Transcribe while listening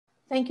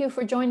Thank you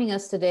for joining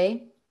us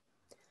today.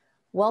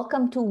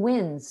 Welcome to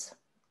Winds,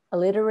 a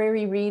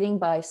literary reading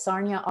by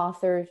Sarnia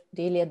author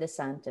Delia De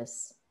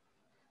Santis.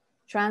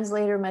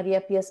 Translator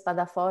Maria Pia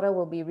Spadafora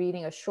will be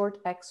reading a short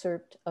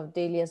excerpt of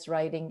Delia's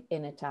writing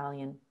in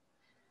Italian.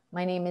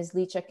 My name is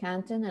Licia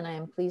Canton, and I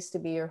am pleased to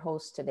be your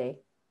host today.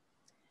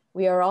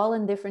 We are all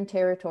in different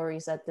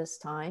territories at this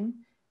time.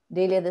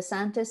 Delia De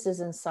Santis is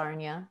in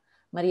Sarnia.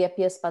 Maria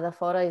Pia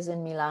Spadafora is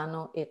in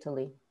Milano,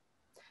 Italy.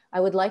 I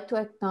would like to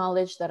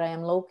acknowledge that I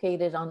am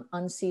located on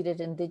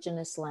unceded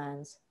indigenous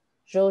lands.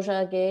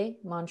 Jojage,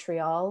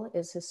 Montreal,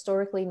 is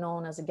historically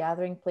known as a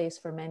gathering place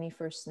for many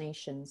First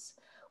Nations.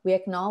 We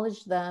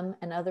acknowledge them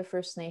and other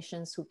First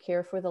Nations who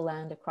care for the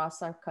land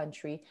across our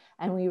country,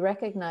 and we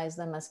recognize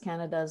them as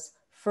Canada's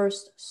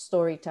first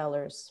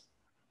storytellers.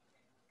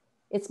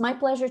 It's my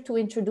pleasure to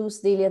introduce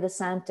Delia De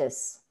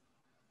Santis.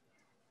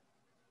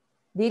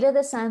 Delia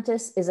De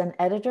Santis is an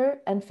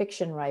editor and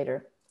fiction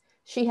writer.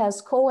 She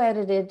has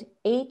co-edited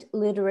 8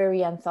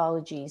 literary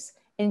anthologies,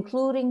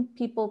 including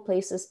People,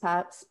 Places,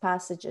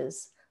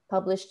 Passages,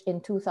 published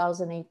in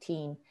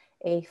 2018,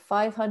 a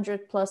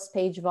 500-plus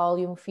page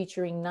volume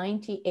featuring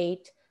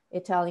 98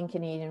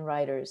 Italian-Canadian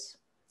writers.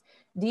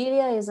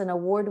 Delia is an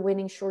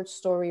award-winning short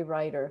story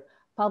writer,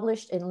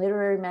 published in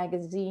literary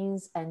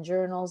magazines and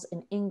journals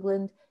in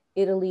England,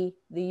 Italy,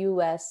 the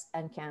US,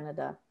 and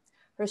Canada.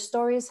 Her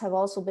stories have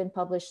also been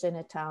published in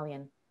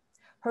Italian.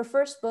 Her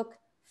first book,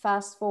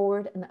 Fast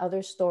Forward and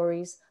Other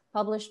Stories,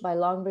 published by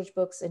Longbridge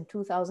Books in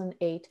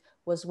 2008,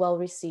 was well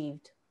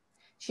received.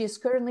 She is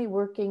currently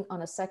working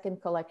on a second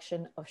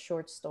collection of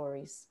short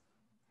stories.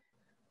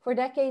 For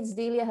decades,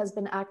 Delia has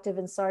been active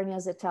in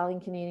Sarnia's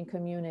Italian-Canadian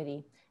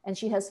community, and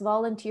she has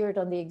volunteered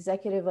on the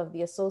executive of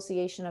the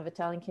Association of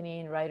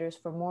Italian-Canadian Writers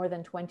for more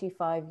than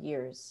 25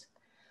 years.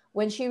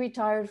 When she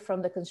retired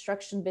from the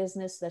construction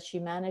business that she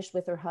managed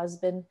with her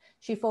husband,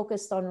 she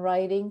focused on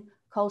writing,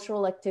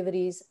 cultural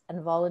activities,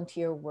 and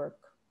volunteer work.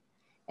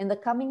 In the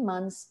coming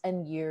months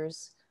and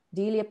years,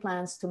 Delia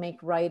plans to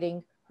make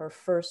writing her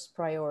first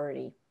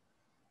priority.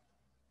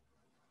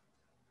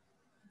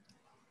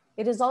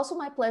 It is also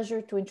my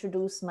pleasure to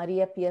introduce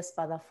Maria Pia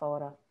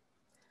Spadafora.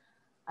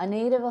 A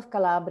native of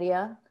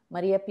Calabria,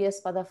 Maria Pia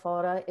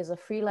Spadafora is a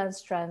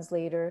freelance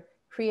translator,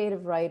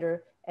 creative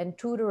writer, and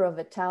tutor of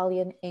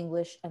Italian,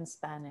 English, and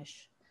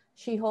Spanish.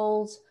 She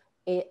holds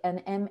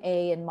an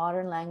MA in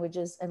Modern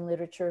Languages and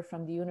Literature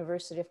from the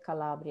University of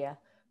Calabria,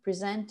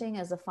 presenting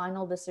as a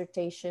final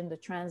dissertation the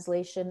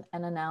translation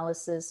and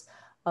analysis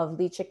of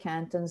Licia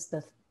Canton's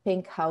The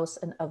Pink House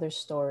and Other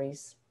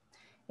Stories.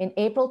 In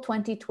April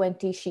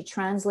 2020, she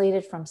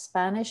translated from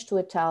Spanish to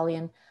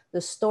Italian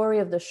the story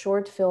of the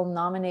short film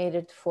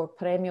nominated for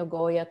Premio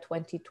Goya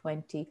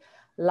 2020,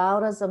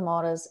 Laura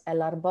Zamora's El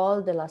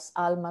Árbol de las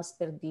Almas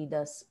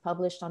Perdidas,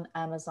 published on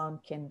Amazon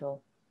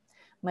Kindle.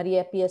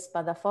 Maria Pia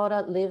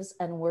Spadafora lives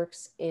and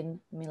works in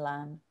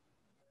Milan.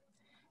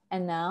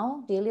 And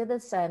now, Delia De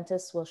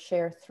Santis will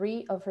share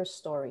 3 of her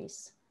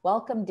stories.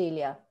 Welcome,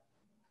 Delia.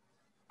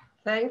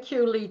 Thank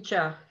you,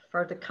 Licia,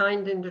 for the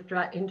kind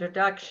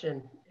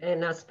introduction,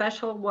 and a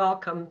special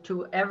welcome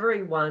to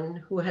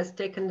everyone who has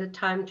taken the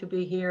time to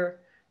be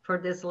here for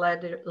this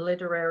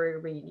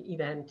literary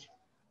event.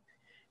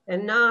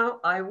 And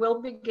now I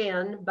will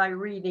begin by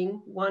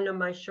reading one of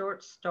my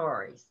short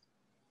stories.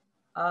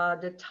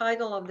 The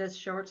title of this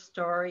short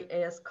story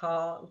is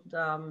called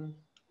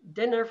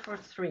Dinner for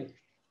 3.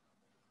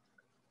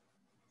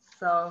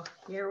 So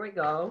here we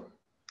go.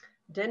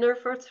 Dinner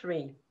for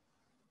 3.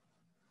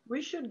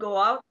 We should go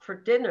out for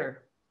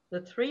dinner, the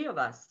 3 of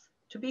us,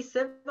 to be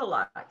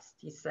civilized,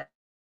 he says.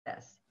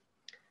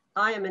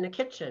 I am in a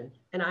kitchen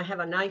and I have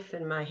a knife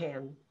in my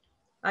hand.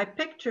 I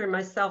picture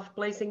myself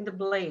placing the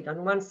blade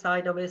on one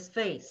side of his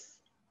face,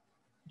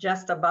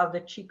 just above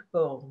the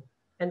cheekbone,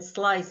 and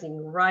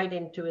slicing right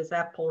into his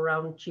apple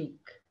round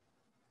cheek.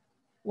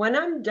 When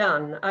I'm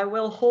done, I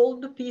will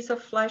hold the piece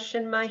of flesh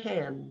in my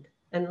hand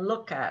and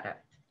look at it.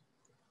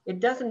 It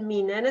doesn't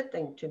mean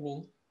anything to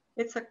me.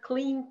 It's a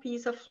clean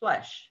piece of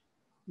flesh,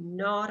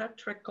 not a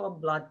trickle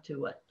of blood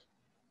to it.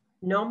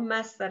 No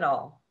mess at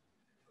all.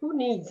 Who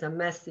needs a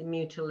messy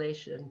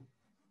mutilation?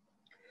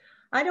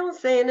 I don't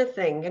say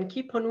anything and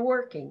keep on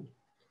working.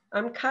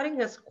 I'm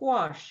cutting a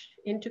squash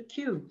into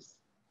cubes.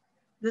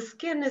 The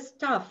skin is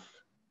tough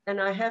and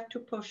I have to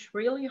push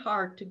really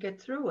hard to get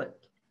through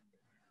it.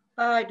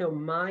 I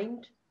don't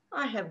mind.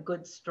 I have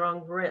good,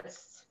 strong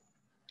wrists.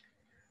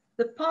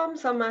 The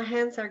palms of my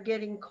hands are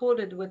getting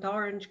coated with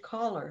orange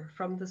color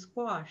from the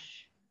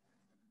squash.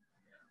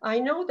 I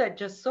know that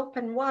just soap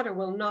and water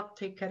will not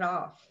take it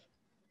off.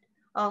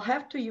 I'll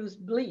have to use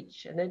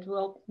bleach and it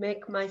will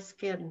make my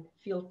skin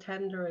feel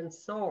tender and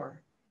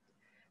sore.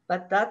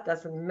 But that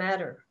doesn't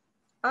matter.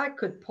 I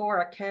could pour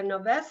a can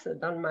of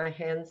acid on my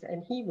hands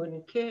and he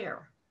wouldn't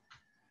care.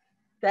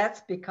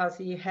 That's because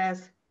he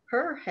has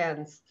her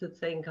hands to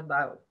think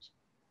about.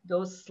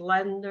 Those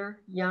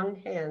slender young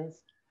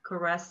hands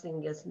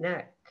caressing his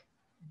neck,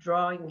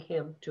 drawing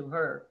him to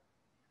her.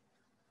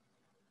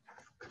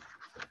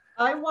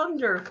 I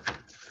wonder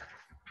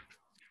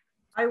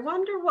I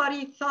wonder what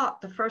he thought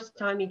the first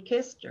time he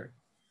kissed her.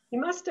 He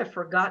must have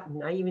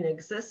forgotten I even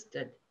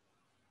existed.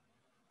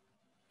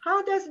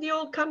 How does the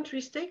old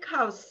country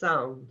steakhouse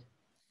sound?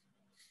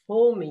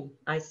 Homey,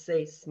 I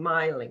say,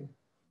 smiling.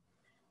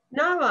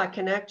 Now I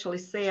can actually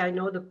say I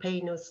know the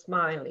pain of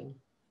smiling.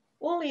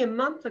 Only a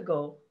month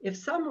ago, if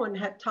someone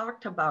had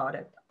talked about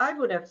it, I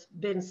would have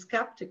been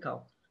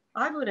skeptical.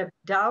 I would have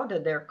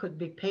doubted there could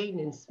be pain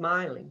in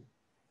smiling.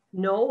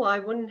 No, I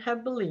wouldn't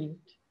have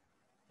believed.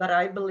 But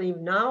I believe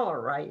now, all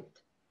right.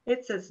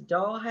 It's as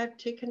though I had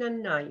taken a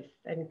knife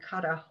and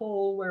cut a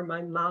hole where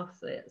my mouth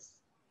is,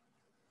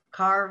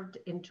 carved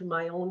into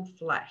my own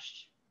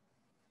flesh.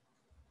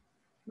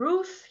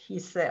 Ruth, he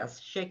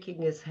says,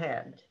 shaking his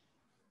head.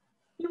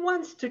 He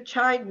wants to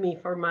chide me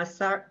for my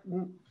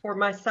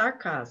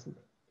sarcasm,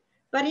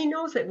 but he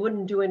knows it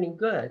wouldn't do any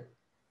good.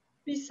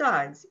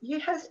 Besides, he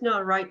has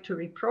no right to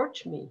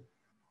reproach me.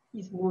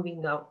 He's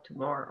moving out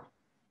tomorrow.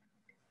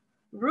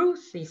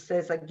 Ruth, he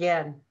says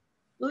again,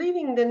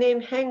 leaving the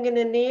name hanging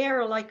in the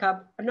air like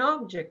an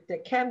object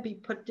that can't be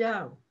put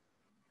down.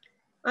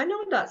 I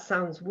know that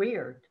sounds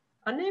weird.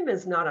 A name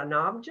is not an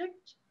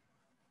object,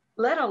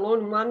 let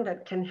alone one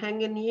that can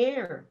hang in the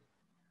air.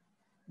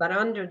 But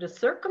under the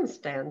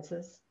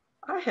circumstances,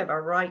 I have a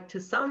right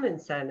to some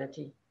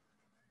insanity.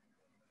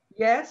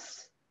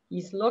 Yes,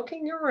 he's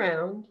looking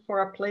around for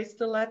a place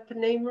to let the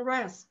name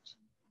rest.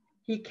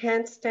 He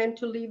can't stand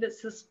to leave it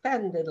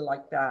suspended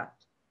like that.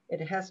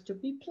 It has to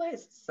be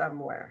placed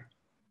somewhere.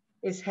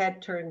 His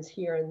head turns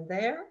here and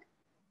there.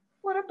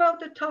 What about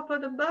the top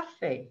of the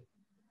buffet?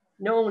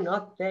 No,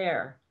 not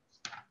there.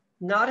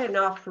 Not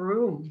enough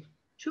room.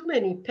 Too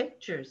many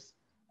pictures.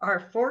 Our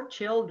 4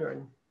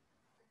 children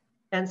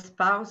and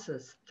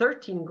spouses,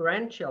 13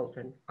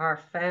 grandchildren,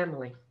 our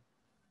family.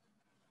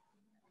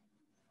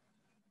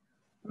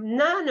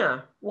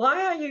 Nana,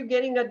 why are you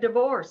getting a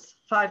divorce?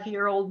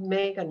 5-year-old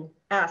Megan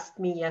asked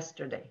me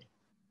yesterday.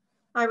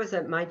 I was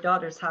at my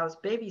daughter's house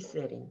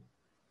babysitting.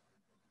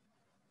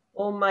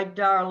 Oh, my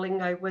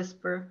darling, I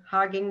whisper,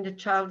 hugging the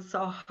child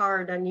so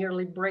hard I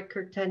nearly break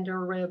her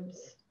tender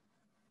ribs.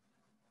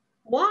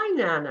 Why,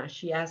 Nana?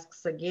 She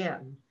asks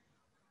again.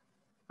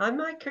 I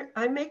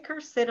make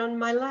her sit on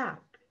my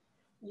lap.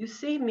 You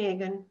see,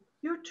 Megan,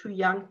 you're too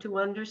young to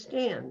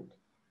understand.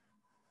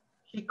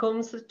 She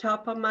combs the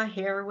top of my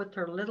hair with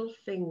her little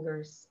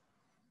fingers.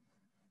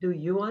 Do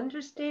you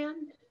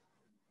understand?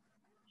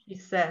 She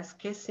says,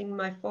 kissing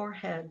my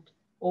forehead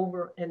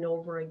over and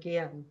over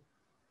again.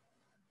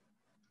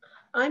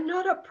 I'm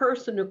not a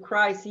person who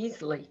cries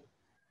easily,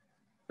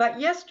 but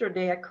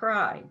yesterday I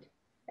cried,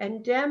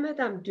 and damn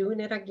it, I'm doing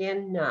it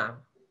again now.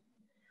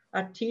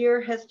 A tear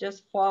has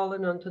just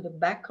fallen onto the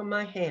back of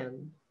my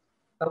hand,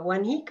 but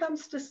when he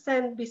comes to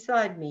stand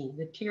beside me,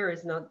 the tear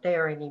is not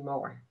there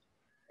anymore.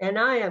 And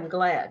I am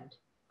glad.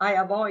 I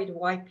avoid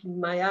wiping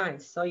my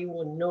eyes so you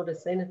won't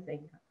notice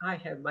anything. I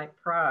have my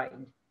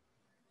pride.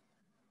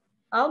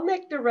 I'll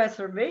make the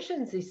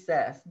reservations, he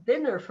says.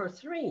 Dinner for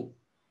 3.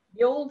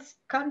 The old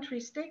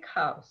country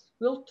steakhouse.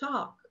 We'll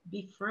talk,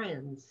 be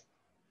friends.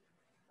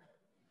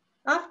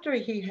 After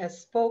he has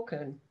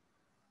spoken,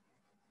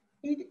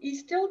 he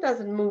still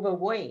doesn't move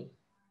away.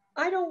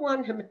 I don't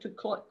want him to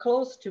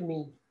close to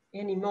me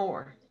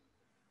anymore.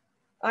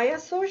 I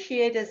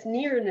associate his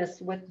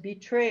nearness with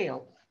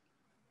betrayal.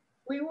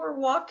 We were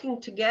walking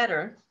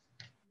together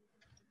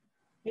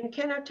in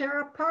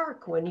Kenatera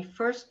Park when he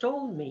first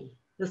told me,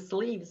 the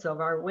sleeves of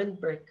our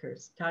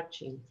windbreakers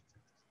touching.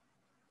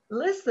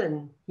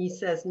 Listen, he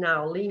says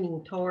now,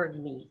 leaning toward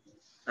me.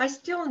 I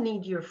still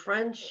need your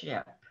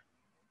friendship.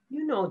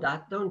 You know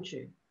that, don't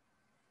you?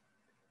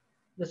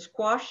 The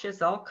squash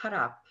is all cut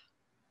up.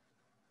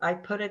 I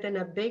put it in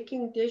a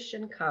baking dish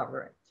and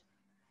cover it.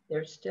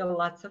 There's still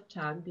lots of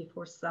time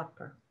before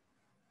supper.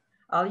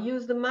 I'll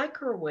use the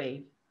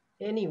microwave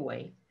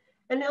anyway,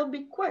 and it'll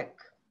be quick.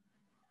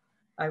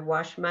 I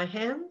wash my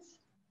hands,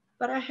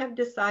 but I have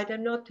decided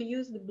not to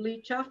use the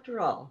bleach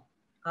after all.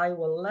 I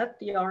will let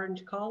the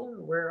orange color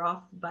wear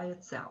off by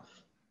itself.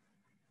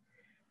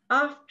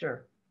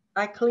 After,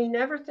 I clean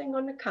everything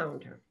on the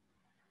counter,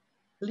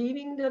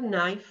 leaving the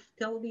knife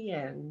till the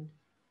end.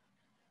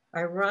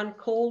 I run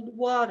cold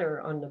water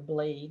on the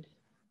blade.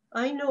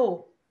 I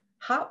know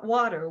hot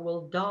water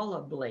will dull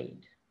a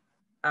blade.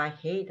 I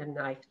hate a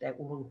knife that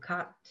won't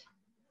cut,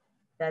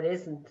 that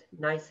isn't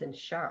nice and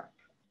sharp.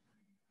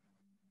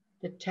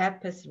 The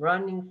tap is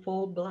running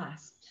full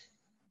blast.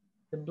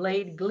 The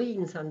blade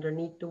gleams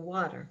underneath the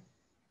water.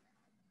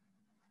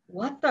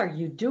 What are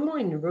you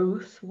doing,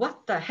 Ruth?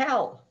 What the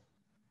hell?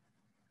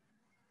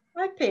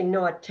 I pay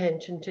no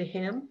attention to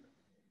him,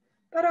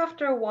 but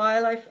after a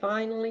while I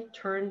finally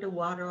turn the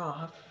water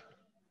off.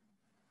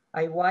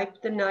 I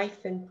wipe the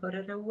knife and put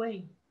it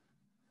away.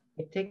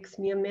 It takes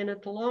me a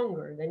minute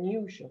longer than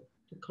usual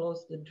to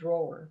close the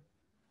drawer.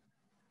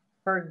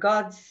 For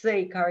God's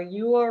sake, are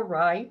you all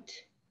right?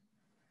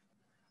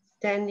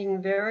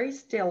 Standing very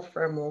still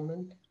for a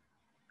moment,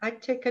 I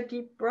take a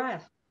deep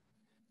breath.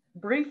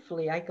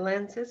 Briefly, I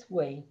glance his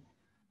way.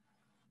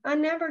 I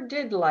never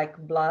did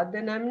like blood,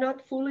 and I'm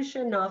not foolish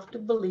enough to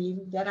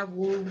believe that a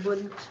wound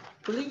wouldn't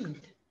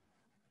bleed.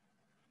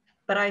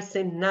 But I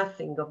say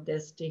nothing of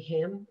this to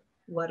him.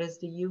 What is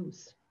the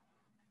use?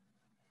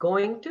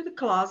 Going to the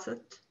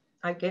closet,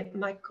 I get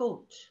my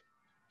coat.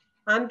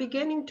 I'm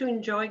beginning to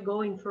enjoy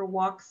going for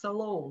walks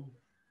alone.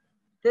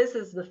 This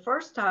is the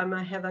first time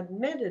I have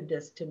admitted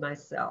this to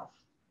myself.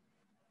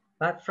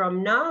 But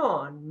from now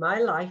on, my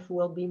life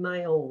will be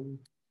my own.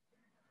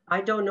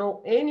 I don't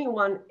know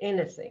anyone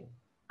anything.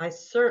 I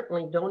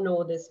certainly don't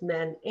know this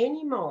man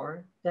any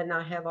more than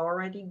I have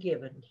already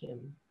given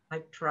him. I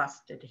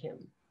trusted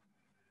him.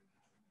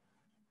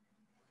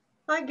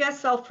 I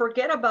guess I'll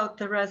forget about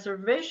the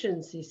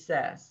reservations, he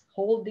says,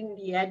 holding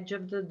the edge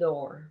of the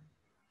door.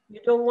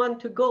 You don't want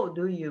to go,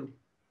 do you?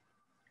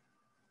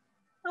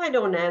 I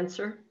don't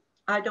answer.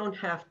 I don't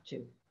have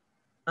to.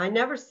 I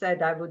never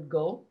said I would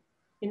go.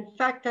 In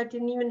fact, I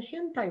didn't even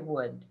hint I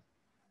would.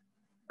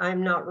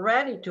 I'm not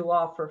ready to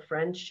offer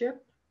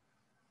friendship.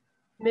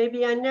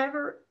 Maybe I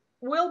never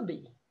will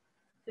be.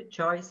 The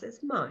choice is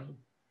mine.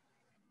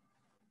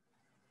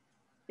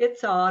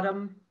 It's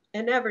autumn,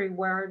 and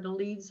everywhere the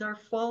leaves are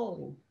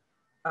falling.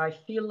 I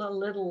feel a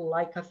little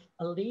like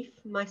a leaf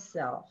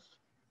myself,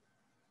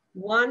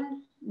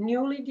 one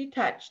newly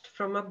detached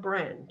from a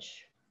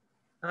branch.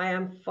 I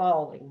am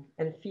falling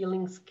and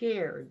feeling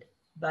scared,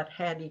 but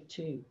heady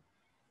too.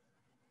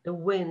 The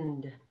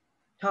wind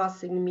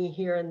tossing me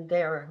here and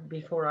there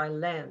before I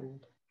land.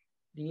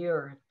 The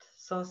earth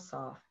so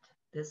soft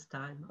this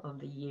time of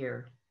the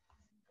year.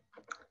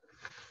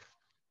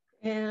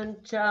 And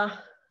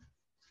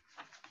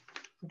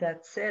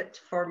that's it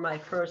for my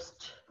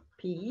first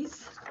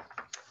piece.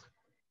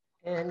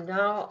 And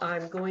now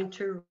I'm going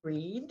to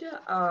read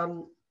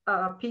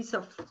a piece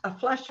of a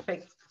flash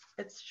fiction.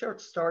 It's short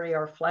story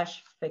or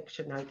flash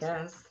fiction, I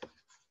guess.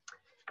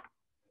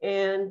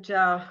 And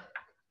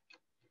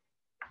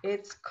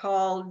it's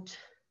called,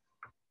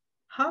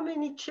 How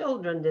Many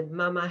Children Did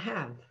Mama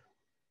Have?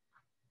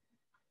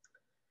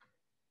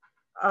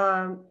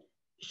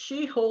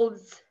 She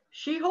holds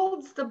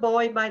the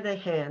boy by the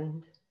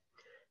hand.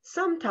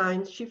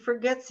 Sometimes she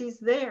forgets he's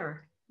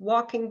there,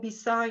 walking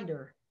beside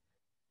her.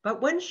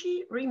 But when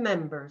she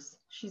remembers,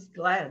 she's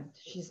glad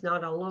she's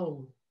not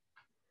alone.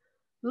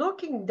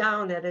 Looking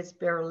down at his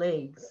bare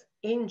legs,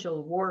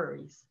 Angel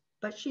worries,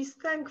 but she's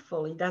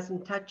thankful he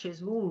doesn't touch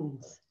his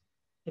wounds.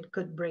 It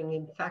could bring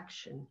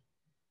infection.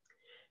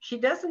 She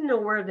doesn't know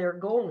where they're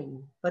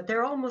going, but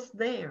they're almost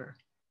there.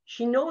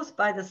 She knows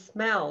by the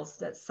smells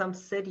that some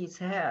cities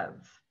have,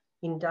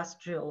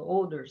 industrial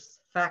odors,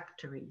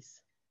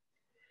 factories.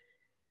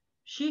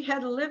 She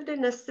had lived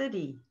in a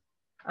city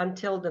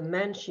until the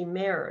man she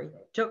married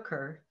took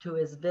her to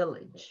his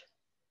village.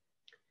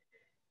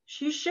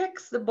 She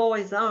shakes the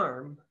boy's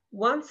arm,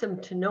 wants him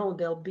to know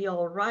they'll be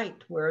all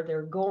right where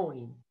they're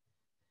going.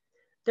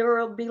 There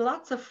will be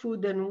lots of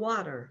food and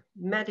water,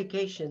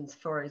 medications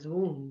for his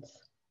wounds.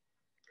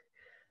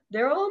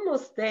 They're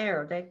almost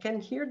there. They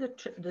can hear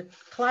the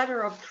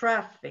clatter of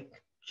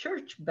traffic,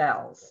 church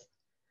bells.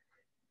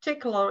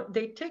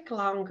 They take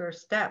longer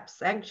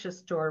steps,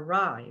 anxious to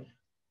arrive.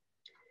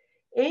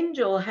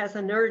 Angel has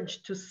an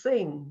urge to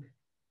sing,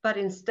 but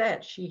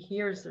instead she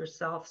hears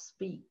herself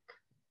speak.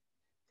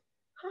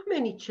 How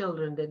many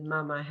children did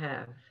Mama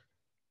have?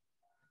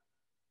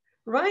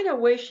 Right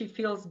away she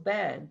feels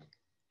bad.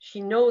 She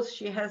knows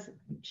she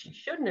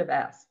shouldn't have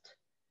asked.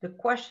 The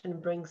question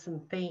brings some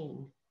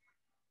pain.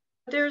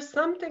 There's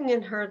something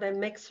in her that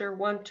makes her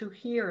want to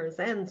hear his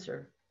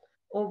answer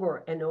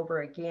over and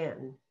over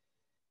again.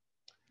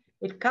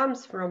 It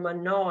comes from a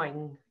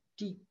gnawing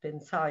deep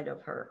inside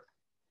of her.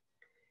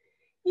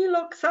 He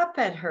looks up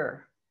at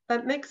her,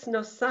 but makes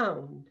no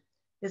sound.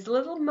 His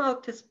little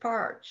mouth is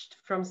parched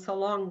from so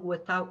long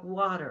without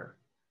water.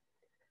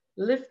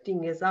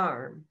 Lifting his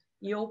arm,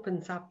 he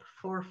opens up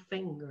 4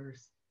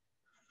 fingers.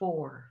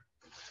 4.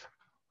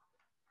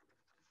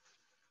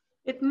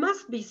 It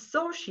must be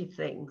so, she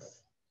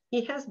thinks.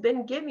 He has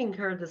been giving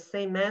her the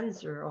same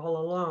answer all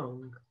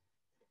along.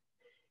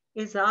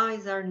 His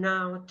eyes are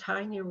now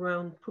tiny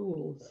round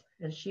pools,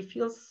 and she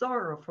feels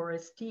sorrow for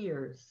his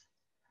tears.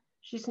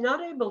 She's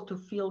not able to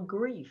feel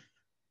grief.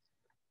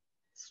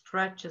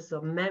 Stretches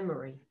of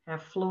memory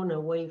have flown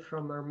away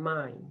from her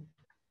mind.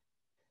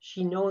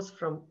 She knows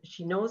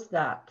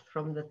that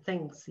from the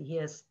things he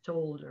has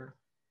told her.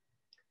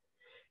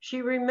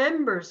 She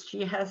remembers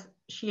she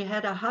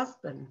had a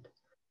husband,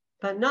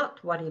 but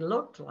not what he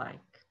looked like.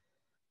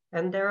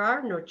 And there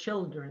are no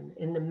children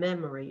in the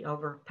memory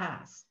of her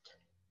past.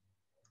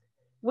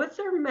 With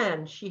her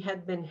man, she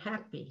had been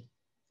happy.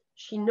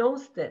 She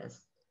knows this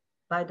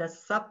by the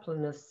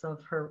suppleness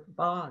of her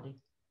body,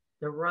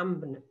 the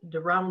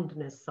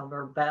roundness of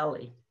her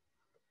belly,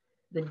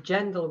 the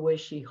gentle way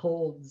she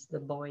holds the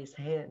boy's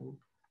hand.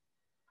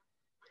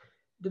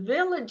 The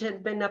village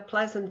had been a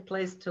pleasant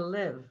place to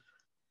live,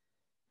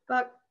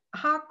 but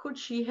how could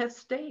she have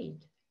stayed?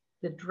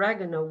 The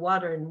dragon of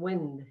water and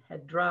wind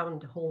had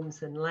drowned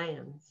homes and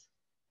lands.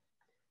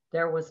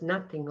 There was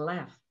nothing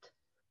left,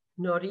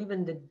 not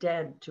even the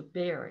dead to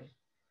bury.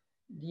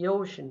 The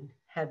ocean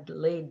had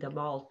laid them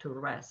all to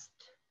rest.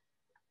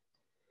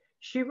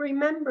 She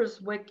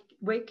remembers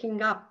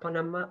waking up on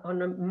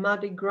a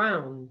muddy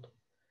ground,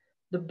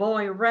 the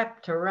boy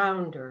wrapped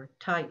around her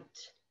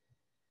tight.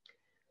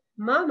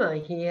 "Mama,"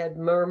 he had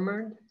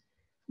murmured,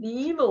 "the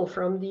evil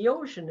from the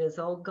ocean is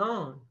all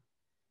gone."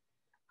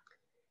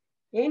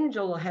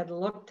 Angel had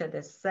looked at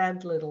his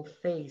sad little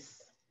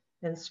face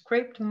and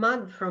scraped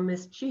mud from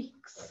his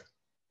cheeks.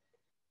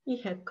 He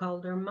had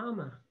called her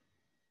Mama.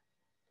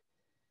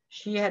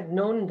 She had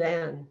known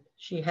then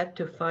she had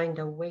to find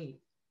a way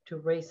to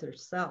raise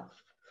herself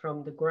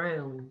from the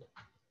ground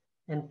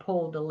and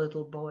pull the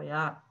little boy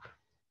up.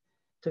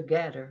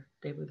 Together,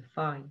 they would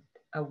find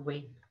a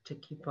way to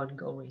keep on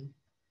going.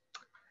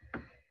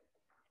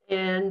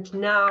 And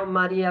now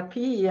Maria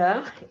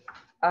Pia,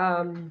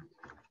 who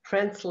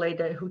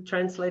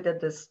translated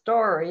the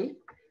story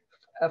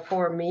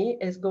for me,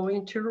 is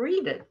going to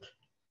read it.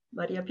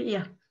 Maria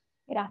Pia.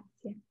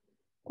 Grazie.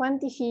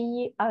 Quanti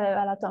figli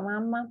aveva la tua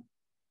mamma?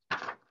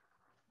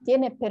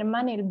 Tiene per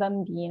mano il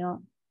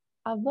bambino.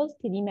 A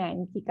volte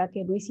dimentica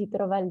che lui si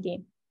trova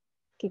lì,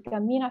 che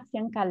cammina a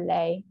fianco a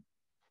lei,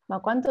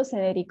 ma quanto se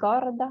ne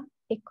ricorda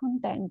è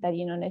contenta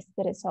di non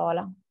essere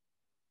sola.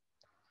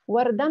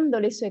 Guardando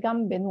le sue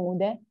gambe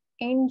nude,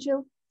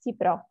 Angel si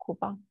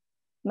preoccupa,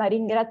 ma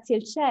ringrazia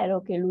il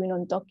cielo che lui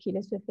non tocchi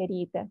le sue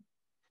ferite.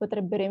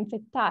 Potrebbero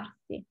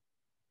infettarsi.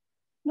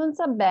 Non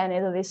sa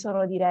bene dove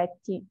sono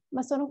diretti,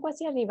 ma sono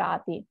quasi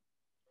arrivati.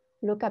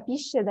 Lo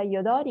capisce dagli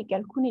odori che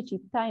alcune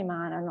città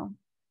emanano,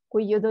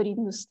 quegli odori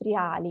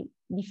industriali,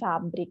 di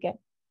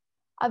fabbriche.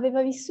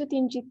 Aveva vissuto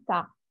in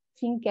città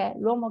finché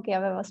l'uomo che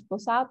aveva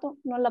sposato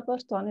non la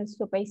portò nel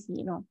suo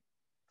paesino.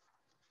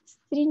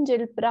 Stringe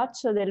il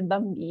braccio del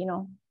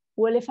bambino,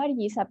 vuole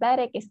fargli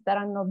sapere che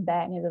staranno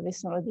bene dove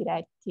sono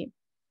diretti.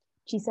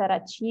 Ci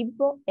sarà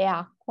cibo e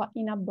acqua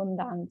in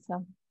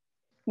abbondanza,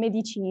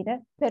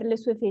 medicine per le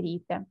sue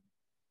ferite.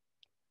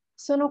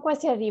 Sono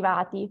quasi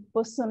arrivati,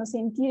 possono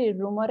sentire il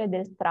rumore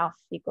del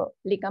traffico,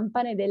 le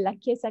campane della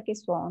chiesa che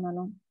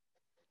suonano.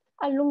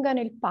 Allungano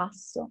il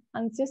passo,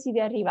 ansiosi di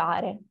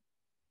arrivare.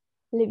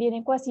 Le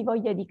viene quasi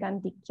voglia di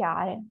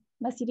canticchiare,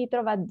 ma si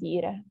ritrova a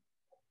dire: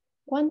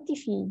 quanti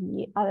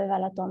figli aveva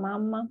la tua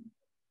mamma?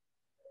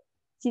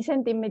 Si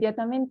sente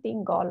immediatamente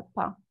in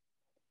colpa.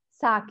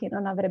 Sa che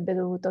non avrebbe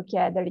dovuto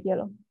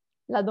chiederglielo.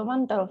 La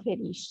domanda lo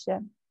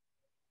ferisce.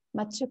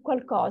 Ma c'è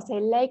qualcosa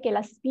in lei che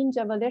la spinge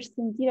a voler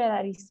sentire la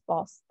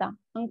risposta,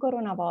 ancora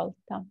una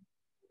volta.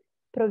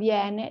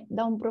 Proviene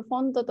da un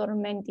profondo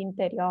tormento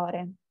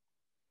interiore.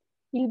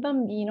 Il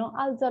bambino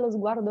alza lo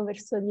sguardo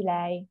verso di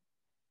lei,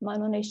 ma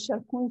non esce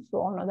alcun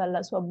suono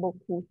dalla sua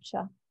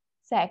boccuccia,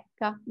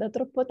 secca da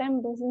troppo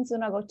tempo senza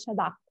una goccia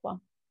d'acqua.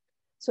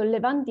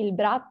 Sollevando il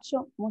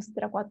braccio,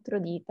 mostra 4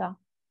 dita.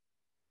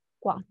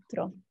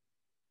 4.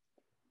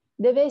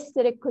 Deve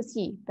essere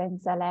così,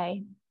 pensa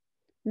lei.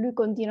 Lui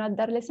continua a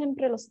darle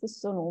sempre lo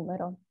stesso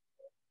numero.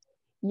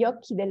 Gli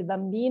occhi del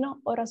bambino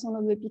ora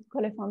sono 2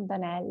 piccole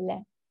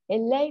fontanelle e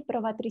lei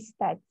prova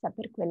tristezza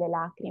per quelle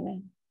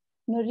lacrime.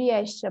 Non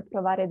riesce a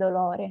provare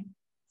dolore.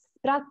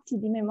 Sprazzi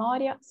di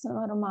memoria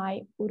sono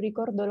ormai un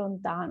ricordo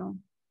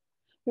lontano.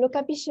 Lo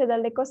capisce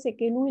dalle cose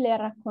che lui le ha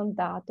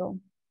raccontato.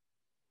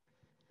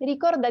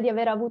 Ricorda di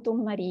aver avuto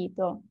un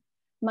marito,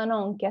 ma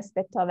non che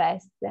aspetto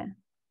avesse,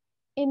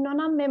 e non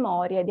ha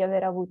memoria di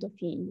aver avuto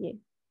figli.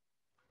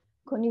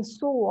 Con il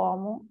suo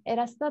uomo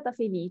era stata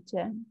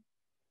felice.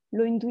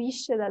 Lo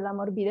intuisce dalla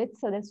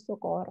morbidezza del suo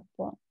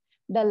corpo,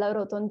 dalla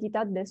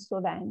rotondità del suo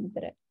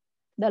ventre,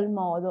 dal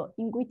modo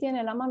in cui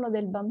tiene la mano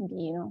del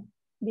bambino,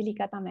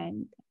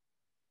 delicatamente.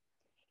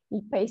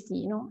 Il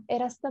paesino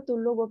era stato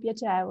un luogo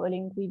piacevole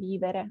in cui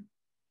vivere,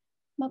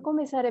 ma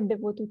come sarebbe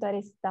potuta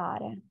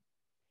restare?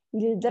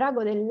 Il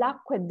drago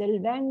dell'acqua e del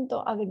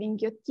vento aveva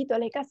inghiottito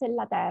le case e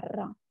la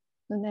terra.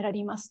 Non era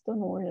rimasto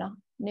nulla,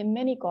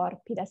 nemmeno i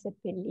corpi da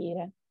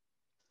seppellire.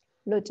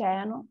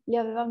 L'oceano li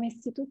aveva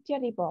messi tutti a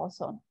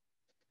riposo.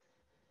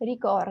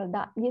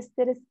 Ricorda di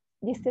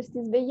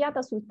essersi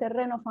svegliata sul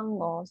terreno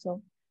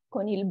fangoso,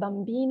 con il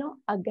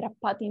bambino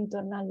aggrappato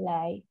intorno a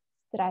lei,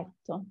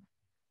 stretto.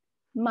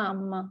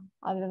 Mamma,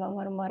 aveva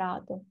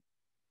mormorato.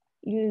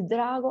 Il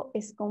drago è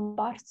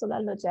scomparso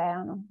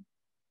dall'oceano.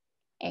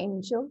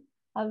 Angel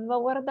aveva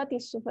guardato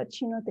il suo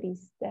faccino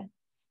triste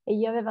e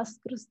gli aveva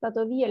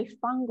scrostato via il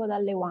fango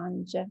dalle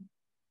guance.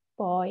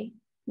 Poi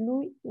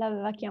lui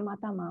l'aveva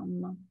chiamata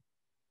mamma.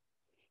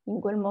 In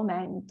quel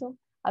momento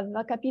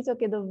aveva capito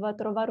che doveva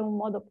trovare un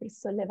modo per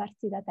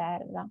sollevarsi da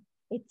terra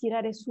e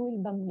tirare su il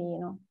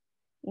bambino.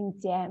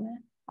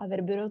 Insieme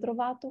avrebbero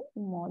trovato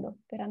un modo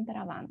per andare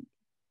avanti.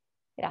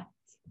 Grazie.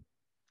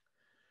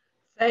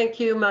 Thank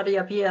you,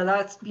 Maria Pia.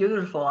 That's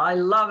beautiful. I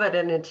love it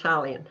in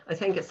Italian. I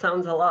think it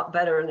sounds a lot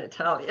better in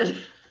Italian.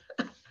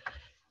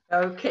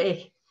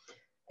 Okay.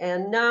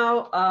 And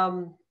now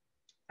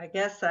I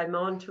guess I'm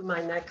on to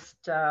my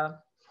next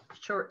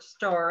short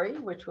story,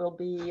 which will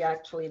be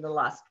actually the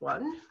last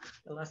one,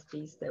 the last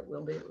piece that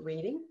we'll be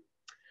reading.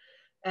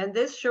 And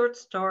this short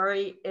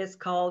story is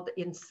called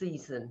In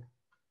Season.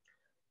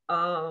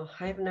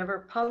 I've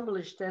never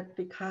published it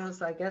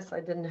because I guess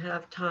I didn't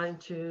have time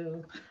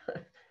to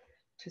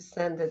to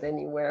send it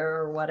anywhere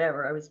or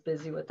whatever. I was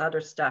busy with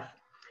other stuff.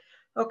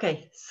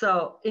 Okay,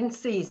 so in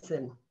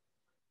season,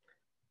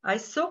 I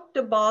soaked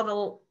the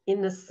bottle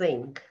in the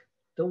sink,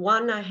 the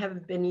one I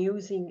have been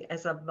using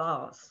as a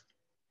vase.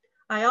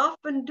 I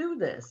often do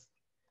this,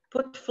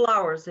 put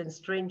flowers in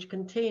strange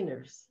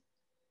containers.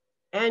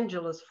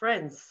 Angela's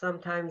friends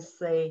sometimes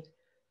say,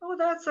 "Oh,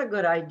 that's a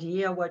good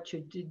idea what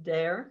you did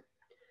there."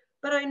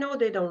 But I know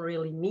they don't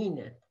really mean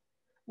it.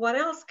 What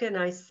else can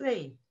I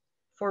say?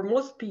 For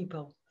most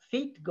people,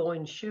 feet go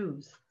in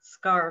shoes,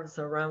 scarves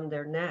around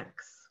their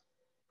necks.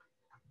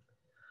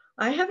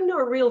 I have no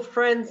real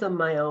friends of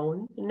my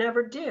own,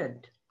 never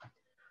did.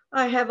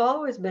 I have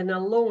always been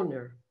a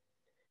loner,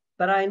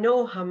 but I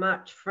know how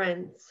much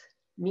friends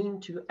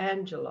mean to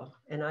Angela,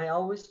 and I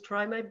always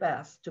try my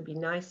best to be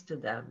nice to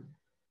them,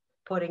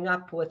 putting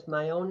up with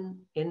my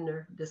own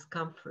inner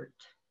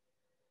discomfort.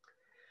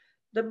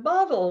 The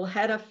bottle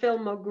had a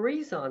film of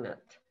grease on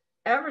it.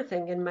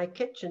 Everything in my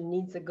kitchen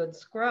needs a good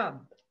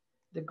scrub.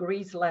 The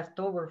grease left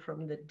over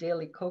from the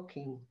daily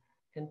cooking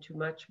and too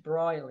much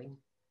broiling.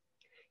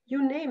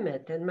 You name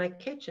it, and my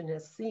kitchen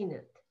has seen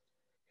it.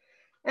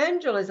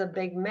 Angel is a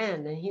big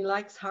man, and he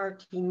likes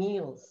hearty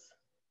meals,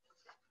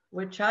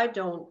 which I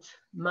don't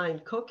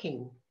mind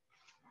cooking.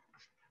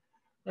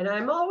 And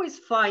I'm always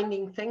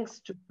finding things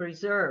to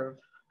preserve.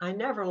 I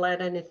never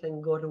let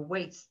anything go to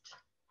waste.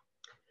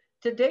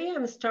 Today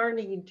I'm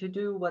starting to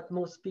do what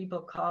most people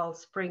call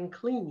spring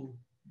cleaning,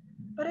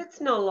 but it's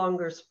no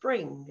longer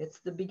spring, it's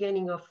the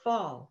beginning of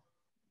fall.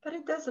 But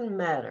it doesn't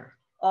matter.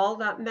 All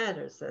that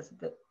matters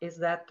is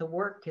that the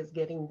work is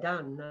getting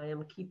done. I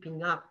am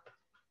keeping up.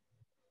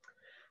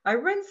 I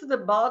rinse the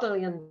bottle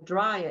and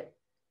dry it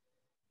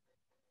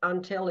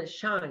until it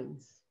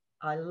shines.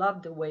 I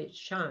love the way it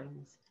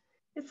shines.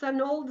 It's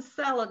an old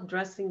salad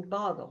dressing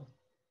bottle,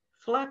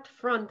 flat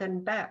front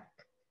and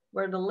back,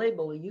 where the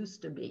label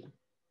used to be.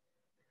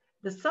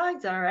 The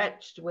sides are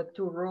etched with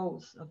 2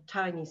 rows of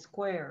tiny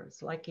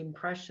squares, like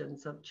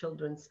impressions of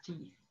children's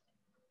teeth.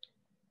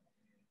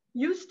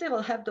 You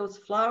still have those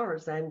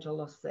flowers,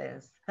 Angelo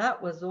says.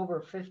 That was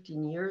over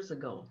 15 years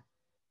ago.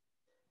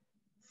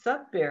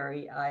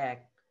 Sudbury,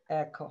 I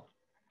echo,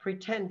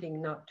 pretending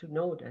not to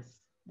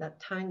notice that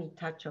tiny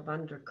touch of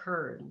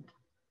undercurrent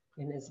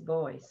in his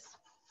voice.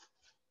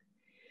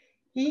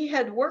 He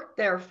had worked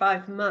there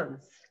 5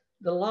 months,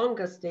 the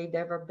longest they'd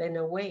ever been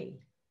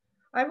away.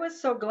 I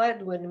was so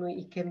glad when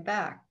we came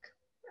back.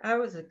 I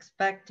was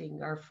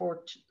expecting our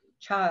 4th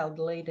child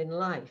late in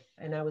life,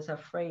 and I was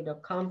afraid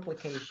of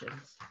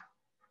complications.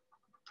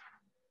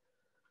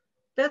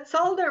 That's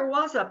all there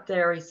was up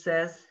there, he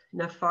says,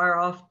 in a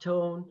far-off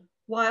tone,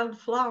 wild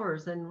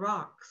flowers and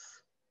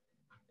rocks.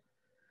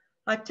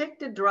 I take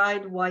the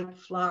dried white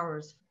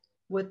flowers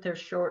with their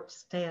short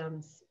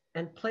stems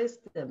and place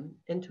them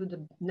into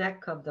the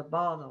neck of the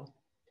bottle.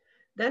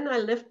 Then I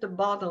lift the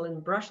bottle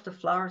and brush the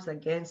flowers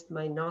against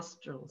my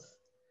nostrils.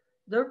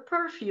 The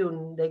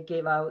perfume they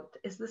give out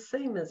is the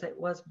same as it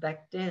was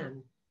back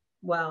then.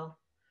 Well,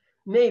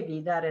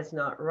 maybe that is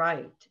not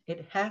right.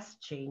 It has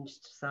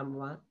changed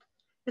somewhat.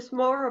 It's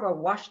more of a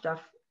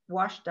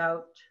washed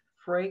out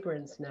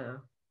fragrance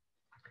now.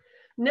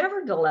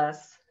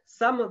 Nevertheless,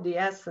 some of the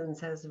essence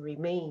has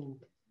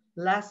remained,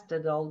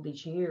 lasted all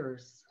these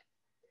years.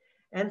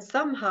 And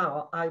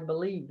somehow I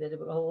believe that it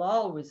will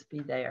always be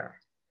there.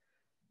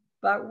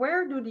 But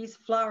where do these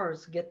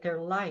flowers get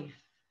their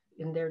life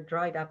in their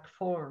dried up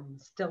form,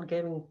 still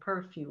giving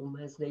perfume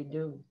as they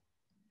do?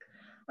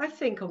 I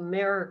think of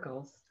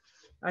miracles.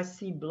 I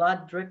see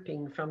blood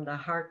dripping from the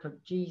heart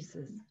of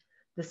Jesus,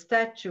 the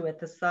statue at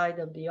the side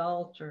of the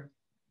altar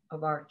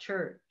of our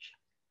church.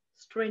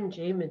 Strange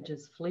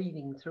images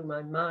fleeting through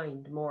my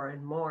mind more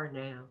and more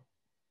now.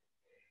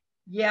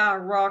 Yeah,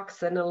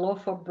 rocks and a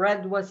loaf of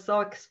bread was so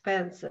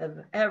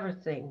expensive,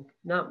 everything.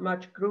 Not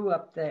much grew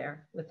up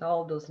there with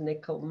all those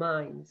nickel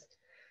mines.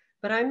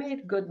 But I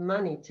made good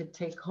money to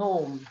take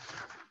home.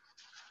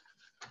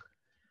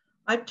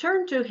 I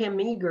turned to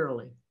him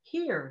eagerly.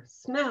 Here,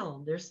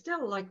 smell, they're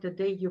still like the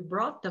day you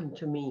brought them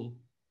to me.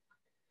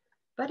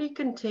 But he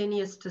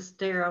continues to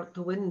stare out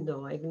the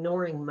window,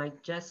 ignoring my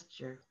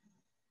gesture.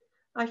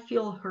 I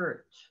feel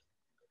hurt.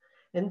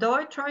 And though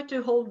I try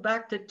to hold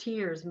back the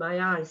tears,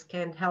 my eyes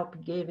can't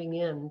help giving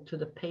in to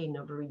the pain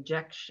of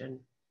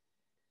rejection.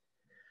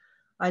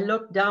 I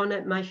look down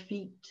at my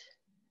feet.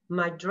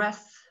 My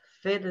dress,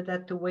 fitted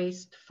at the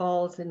waist,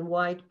 falls in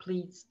wide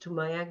pleats to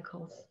my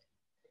ankles.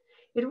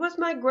 It was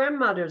my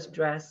grandmother's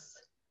dress.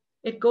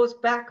 It goes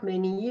back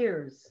many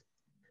years.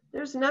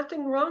 There's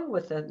nothing wrong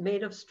with it,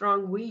 made of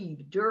strong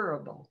weave,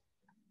 durable.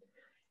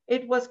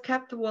 It was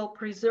kept well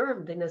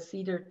preserved in a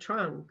cedar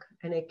trunk,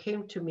 and it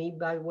came to me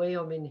by way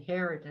of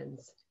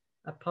inheritance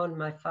upon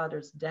my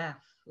father's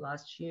death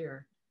last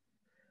year.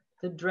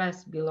 The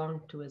dress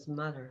belonged to his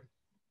mother.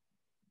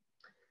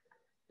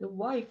 The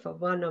wife of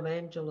one of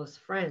Angela's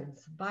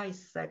friends buys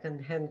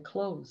second-hand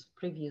clothes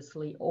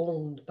previously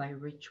owned by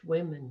rich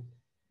women.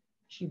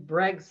 She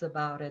brags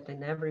about it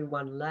and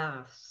everyone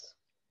laughs,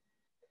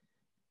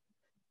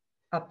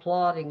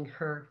 applauding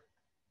her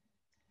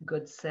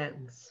good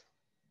sense.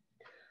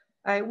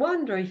 I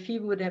wonder if he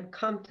would have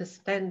come to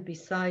stand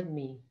beside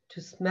me to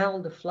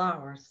smell the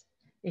flowers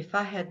if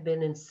I had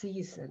been in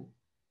season.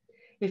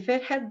 If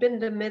it had been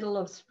the middle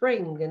of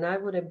spring and I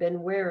would have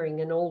been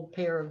wearing an old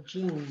pair of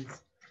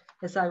jeans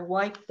as I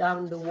wiped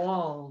down the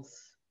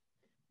walls,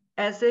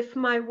 as if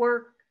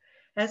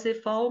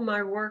all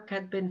my work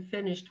had been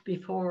finished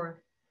before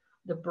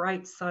the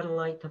bright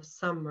sunlight of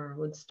summer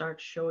would start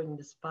showing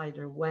the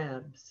spider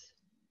webs.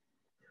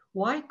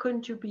 Why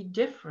couldn't you be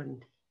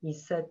different? He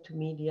said to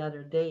me the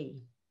other day.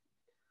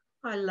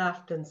 I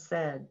laughed and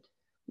said,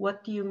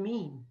 what do you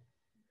mean?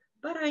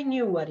 But I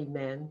knew what he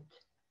meant.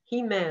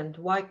 He meant,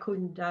 why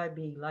couldn't I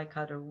be like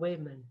other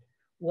women?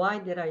 Why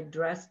did I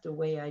dress the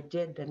way I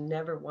did and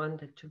never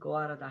wanted to go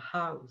out of the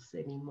house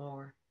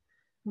anymore?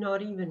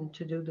 Not even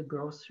to do the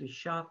grocery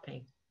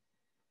shopping.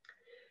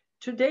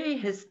 Today,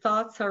 his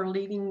thoughts are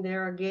leading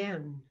there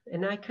again,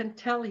 and I can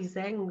tell he's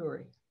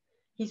angry.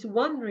 He's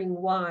wondering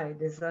why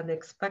this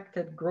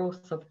unexpected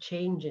growth of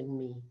change in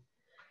me.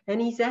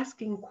 And he's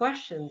asking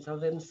questions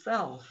of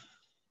himself,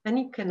 and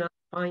he cannot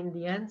find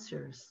the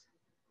answers.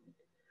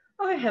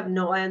 I have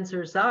no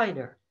answers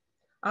either.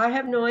 I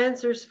have no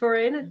answers for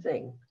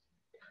anything.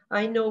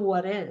 I know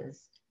what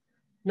is,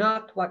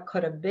 not what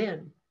could have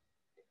been.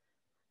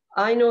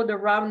 I know the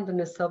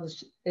roundness of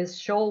his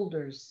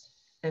shoulders,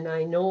 and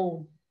I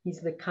know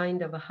he's the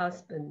kind of a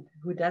husband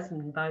who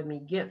doesn't buy me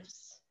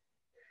gifts.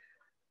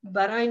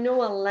 But I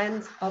know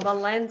of a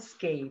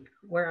landscape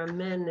where a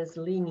man is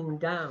leaning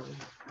down,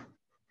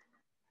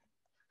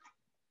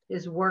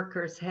 his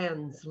worker's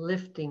hands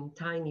lifting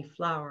tiny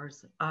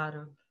flowers out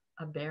of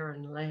a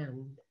barren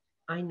land.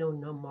 I know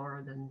no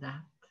more than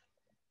that.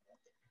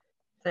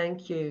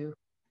 Thank you.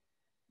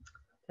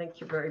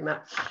 Thank you very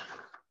much.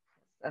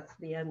 That's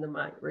the end of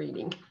my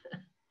reading.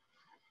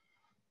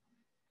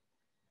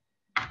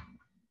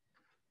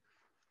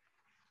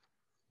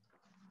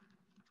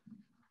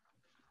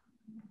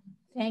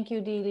 Thank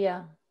you,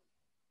 Delia.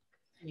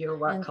 You're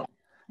welcome.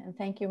 And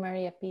thank you,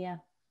 Maria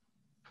Pia.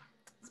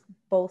 It's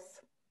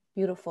both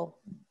beautiful.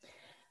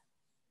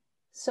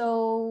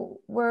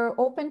 So we're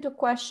open to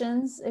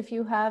questions if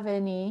you have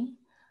any.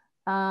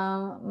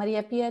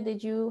 Maria Pia,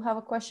 did you have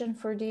a question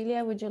for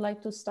Delia? Would you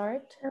like to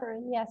start? Sure,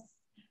 yes.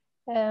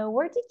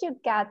 Where did you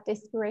get the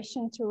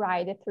inspiration to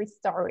write the 3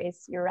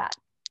 stories you read?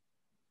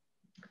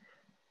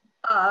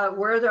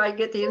 Where do I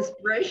get the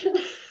inspiration?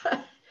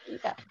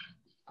 Yeah.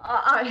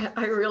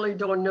 I really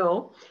don't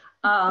know.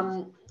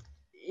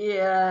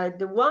 Yeah,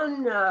 the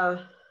one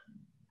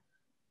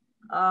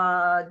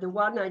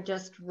I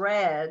just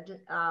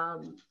read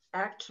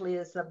actually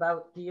is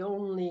about the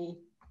only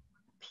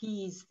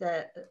piece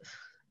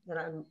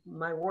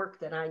my work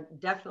that I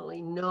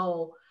definitely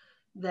know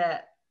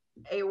that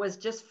it was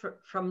just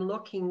from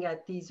looking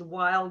at these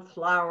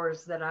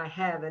wildflowers that I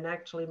have. And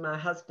actually my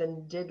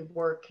husband did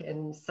work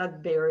in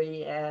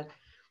Sudbury, and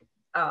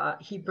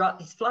he brought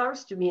these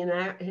flowers to me,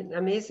 and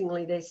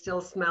amazingly, they still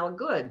smell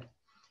good,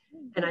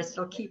 and I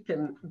still keep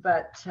them.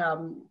 But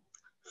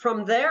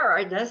from there,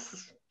 I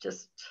guess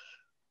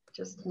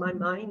just my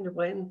mind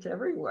went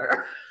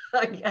everywhere,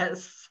 I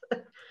guess.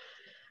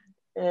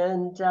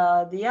 And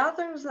the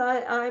others,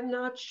 I'm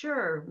not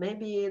sure.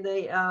 Maybe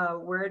they,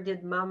 where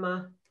did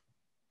Mama,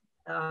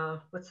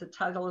 what's the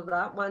title of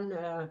that one?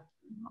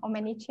 How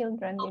many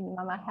children did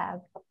Mama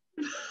have?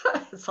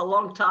 It's a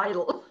long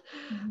title.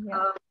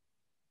 Yeah.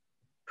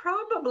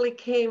 Probably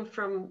came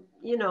from,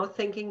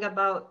 thinking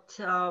about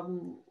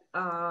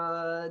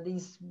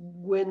these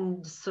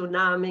wind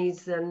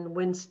tsunamis and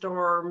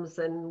windstorms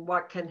and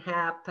what can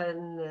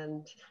happen,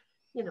 and,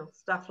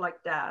 stuff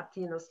like that,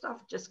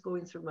 stuff just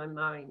going through my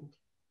mind.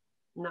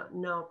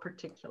 No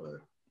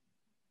particular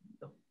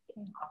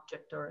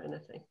object or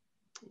anything.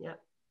 Yeah.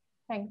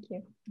 Thank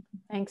you.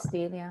 Thanks,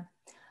 Delia.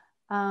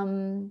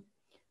 Can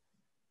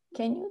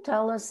you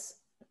tell us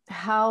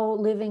how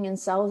living in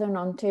Southern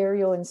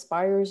Ontario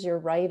inspires your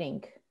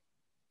writing?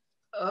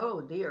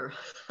 Oh dear.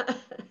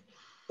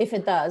 If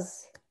it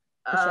does.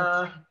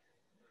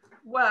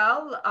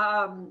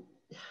 Well,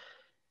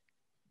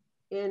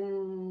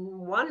 in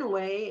one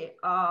way,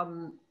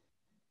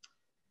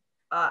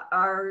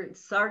 our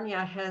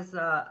Sarnia has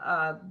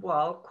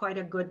quite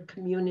a good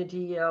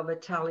community of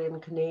Italian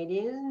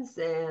Canadians,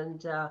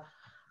 and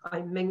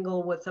I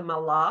mingle with them a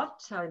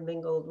lot. I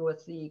mingled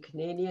with the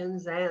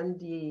Canadians and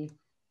the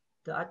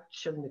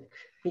Dutch and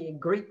the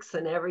Greeks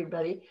and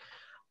everybody.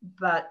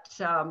 But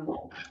I'm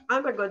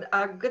a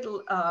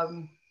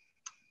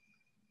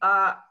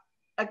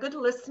good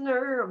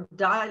listener of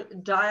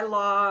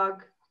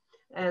dialogue,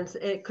 and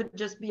it could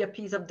just be a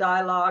piece of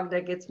dialogue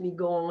that gets me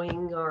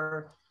going,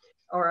 or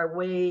a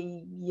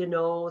way,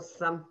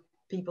 some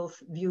people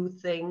view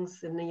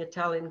things in the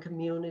Italian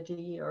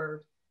community,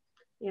 or,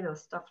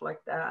 stuff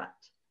like that.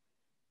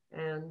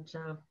 And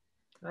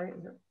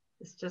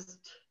it's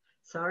just,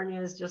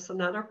 Sarnia is just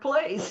another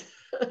place.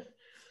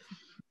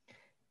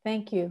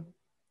 Thank you.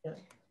 Yeah.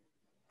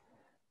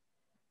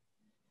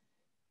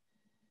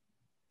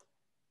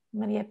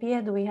 Maria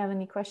Pia, do we have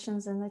any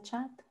questions in the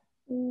chat?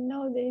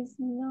 No, there is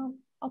no.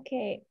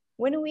 Okay.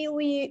 When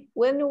will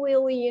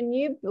your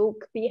new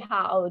book be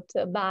out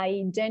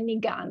by Jenny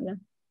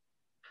Gunn?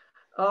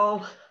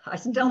 Oh, I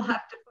still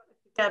have to put it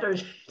together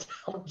to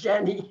tell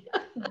Jenny.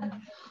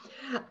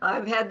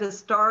 I've had the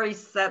story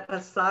set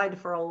aside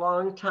for a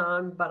long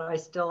time, but I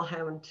still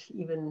haven't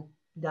even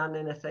done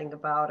anything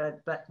about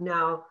it. But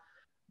now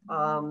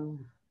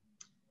I'm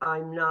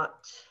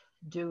not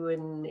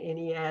doing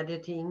any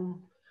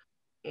editing,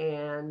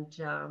 and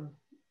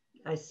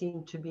I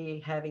seem to be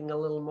having a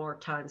little more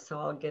time, so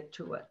I'll get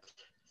to it.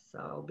 So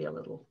I'll be a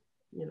little,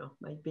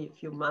 might be a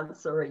few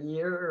months or a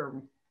year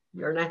or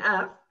year and a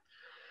half.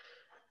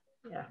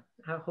 Yeah,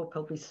 I hope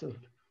it'll be soon.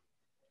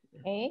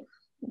 Okay,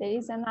 there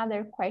is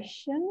another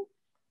question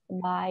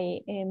by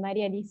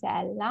Maria Di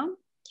Sella.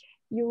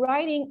 Your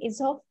writing is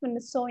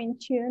often so in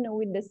tune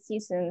with the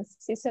seasons,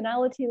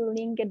 seasonality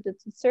linked to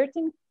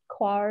certain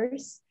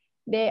cars,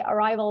 the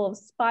arrival of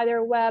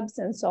spider webs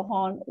and so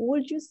on.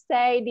 Would you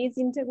say this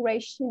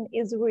integration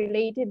is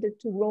related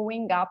to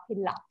growing up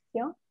in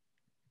Latvia?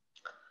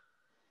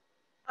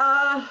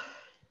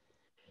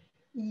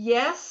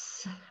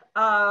 Yes,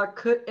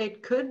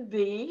 it could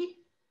be,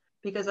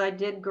 because I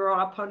did grow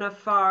up on a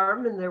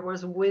farm and there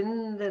was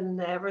wind and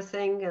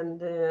everything, and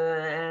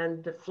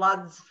the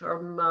floods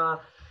from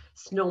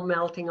snow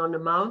melting on the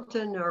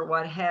mountain or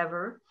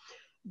whatever.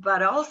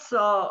 But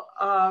also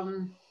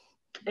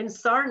in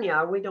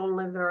Sarnia, we don't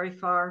live very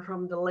far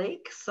from the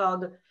lake,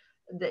 so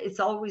it's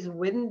always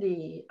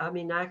windy. I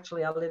mean,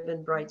 actually, I live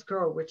in Brights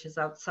Grove, which is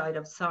outside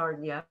of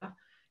Sarnia,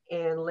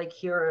 and Lake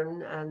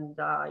Huron, and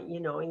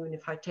even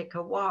if I take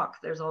a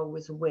walk, there's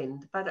always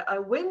wind. But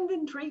wind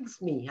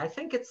intrigues me. I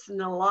think it's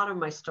in a lot of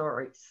my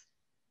stories.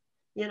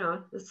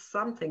 It's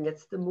something.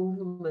 It's the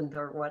movement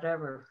or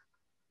whatever.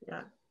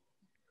 Yeah,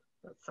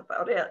 that's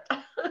about it.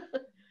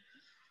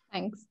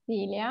 Thanks,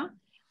 Delia.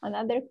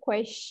 Another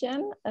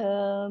question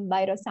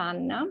by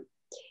Rosanna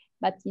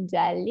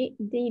Battigelli.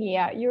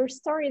 Delia, your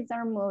stories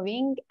are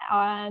moving,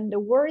 and the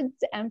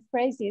words and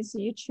phrases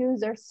you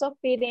choose are so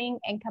fitting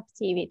and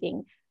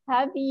captivating.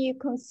 Have you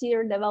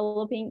considered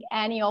developing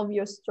any of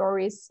your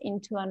stories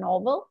into a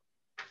novel?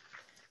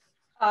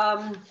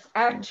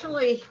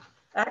 Actually,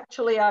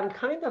 I'm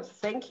kind of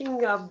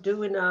thinking of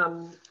doing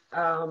a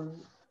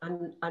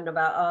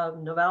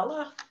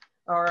novella,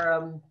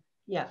 or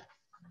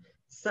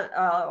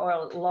or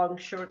a long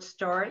short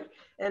story.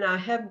 And I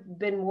have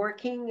been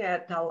working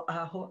at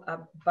a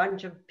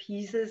bunch of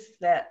pieces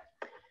that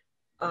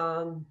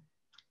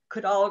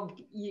could all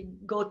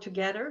go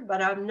together,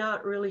 but I'm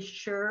not really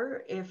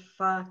sure if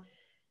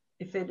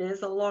it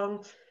is a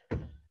long,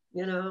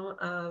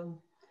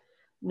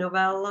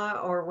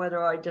 novella, or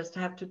whether I just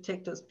have to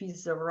take those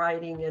pieces of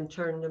writing and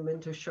turn them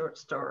into short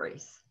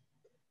stories.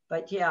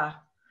 But yeah,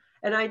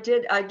 and I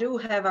do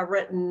have a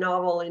written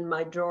novel in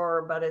my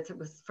drawer, but it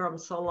was from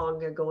so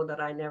long ago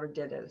that I never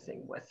did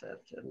anything with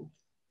it. And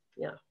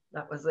yeah,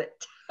 that was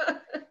it. Yeah.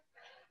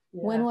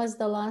 When was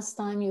the last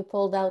time you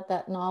pulled out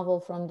that novel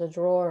from the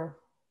drawer?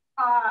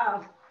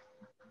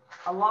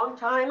 A long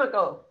time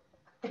ago.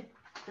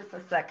 Just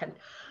a second.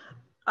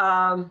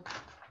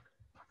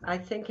 I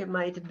think it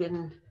might have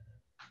been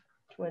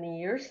 20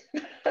 years.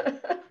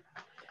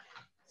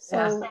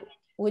 So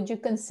would you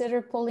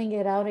consider pulling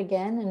it out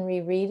again and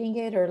rereading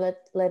it, or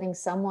letting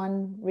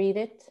someone read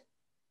it?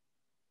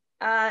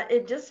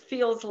 It just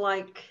feels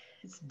like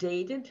it's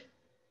dated.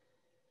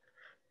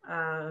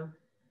 Yeah.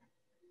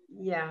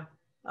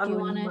 Do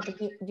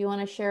you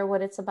want to share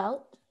what it's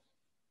about?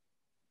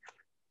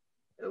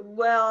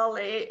 Well,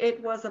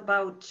 it was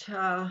about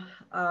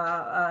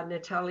an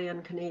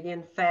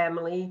Italian-Canadian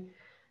family,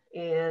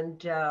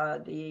 and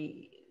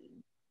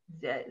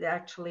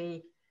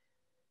actually,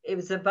 it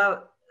was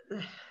about,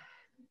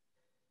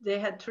 they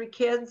had 3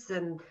 kids,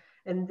 and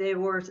they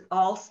were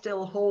all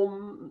still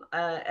home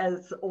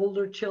as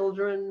older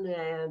children,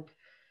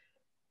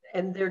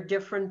 and their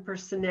different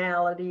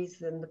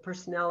personalities, and the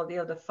personality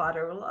of the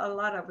father, a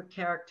lot of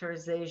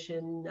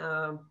characterization.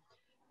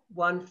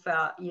 One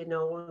felt,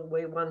 the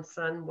way one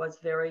son was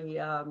very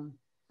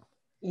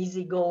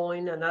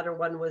easygoing, another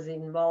one was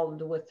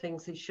involved with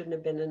things he shouldn't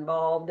have been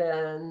involved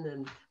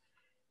in,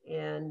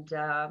 and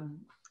the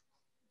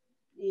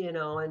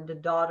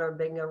daughter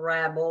being a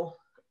rebel,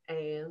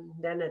 and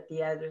then at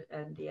the end,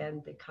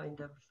 they kind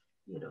of,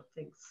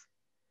 things.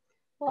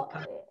 Well,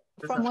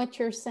 from what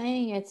you're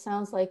saying, it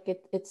sounds like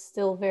it's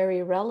still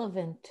very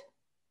relevant.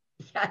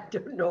 Yeah, I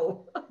don't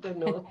know.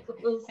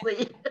 We'll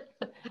see.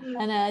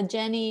 And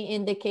Jenny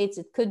indicates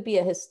it could be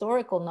a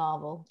historical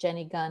novel,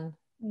 Jenny Gunn.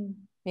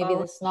 Maybe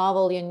this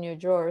novel in your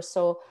drawer.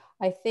 So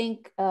I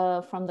think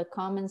from the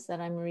comments that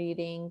I'm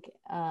reading,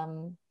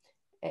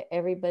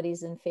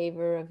 everybody's in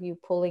favor of you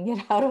pulling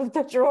it out of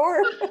the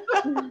drawer.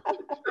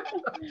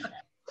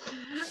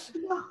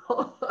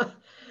 No.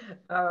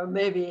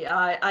 Maybe,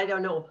 I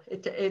don't know.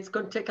 It's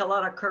going to take a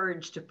lot of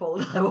courage to pull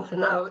that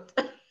one out.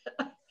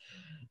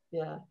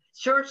 Yeah,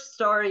 short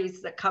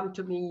stories that come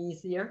to me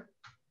easier.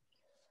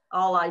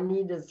 all I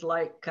need is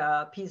like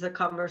a piece of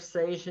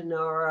conversation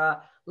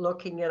or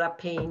looking at a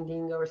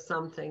painting or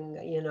something.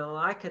 You know,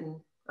 I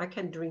can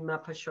dream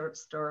up a short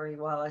story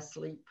while I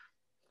sleep.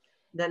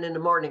 Then in the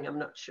morning, I'm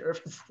not sure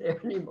if it's there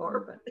anymore,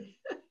 but.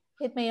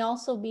 It may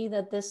also be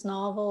that this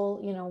novel,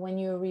 you know, when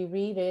you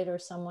reread it or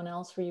someone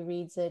else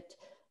rereads it,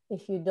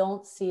 if you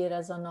don't see it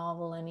as a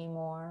novel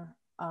anymore,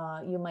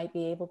 you might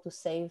be able to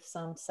save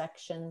some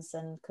sections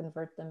and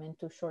convert them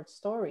into short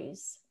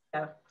stories.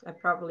 Yeah, I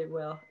probably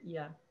will.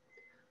 Yeah,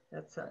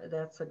 that's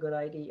a good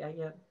idea.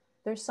 Yeah.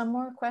 There's some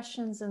more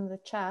questions in the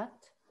chat.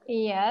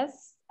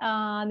 Yes,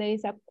 there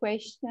is a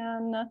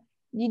question.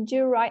 Did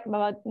you write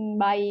by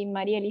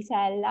Maria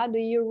Lisella? Do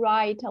you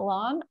write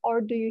alone,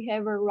 or do you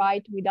ever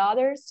write with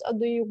others, or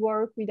do you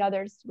work with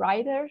others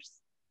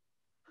writers?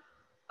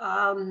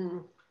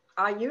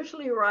 I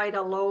usually write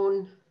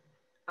alone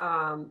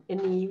in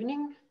the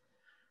evening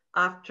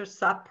after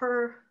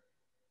supper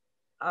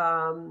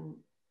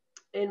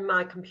in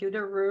my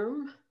computer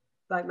room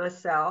by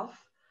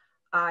myself.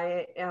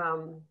 I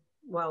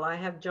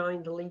have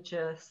joined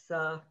Licia's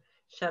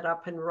Shut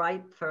Up and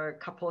Write for a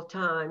couple of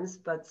times,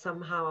 but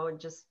somehow it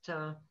just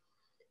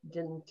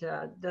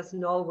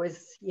doesn't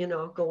always, you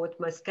know, go with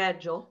my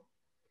schedule.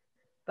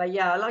 But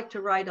yeah, I like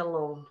to write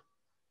alone.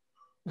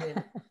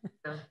 Yeah.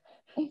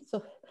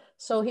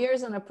 So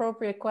here's an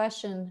appropriate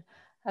question.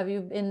 Have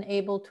you been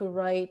able to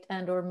write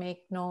and or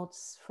make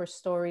notes for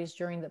stories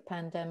during the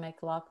pandemic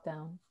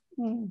lockdown?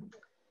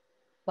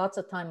 Lots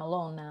of time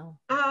alone now.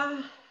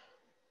 Not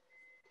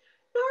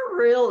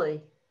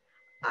really.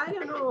 I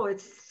don't know.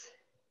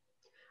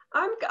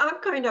 I'm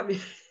kind of,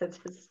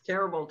 it's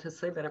terrible to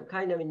say, but I'm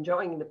kind of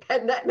enjoying the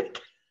pandemic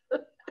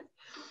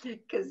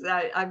because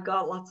I've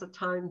got lots of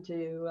time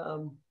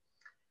to,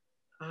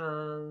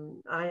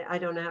 I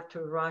don't have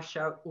to rush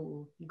out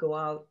and go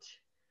out.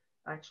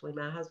 Actually,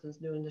 my husband's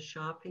doing the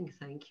shopping,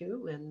 thank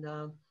you. And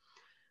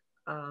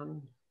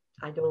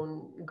I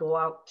don't go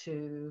out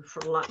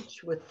for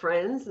lunch with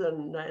friends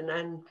and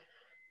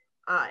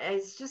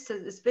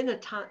it's been a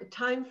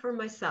time for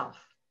myself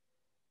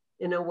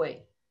in a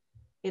way.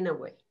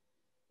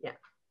 Yeah,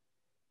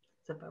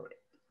 that's about it.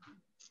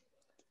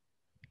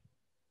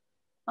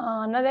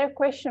 Another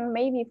question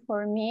maybe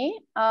for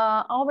me.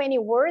 How many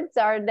words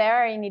are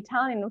there in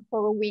Italian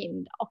for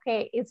wind?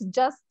 Okay, it's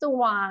just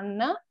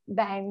one,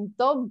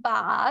 vento,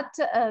 but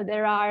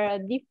there are a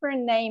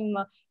different name.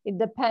 It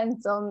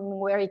depends on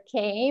where it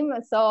came.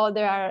 So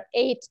there are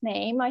 8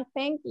 names, I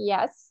think,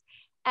 yes.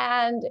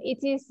 And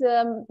it is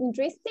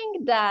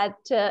interesting that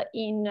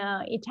in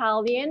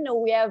Italian,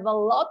 we have a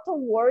lot of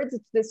words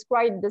to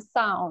describe the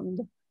sound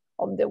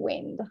of the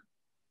wind.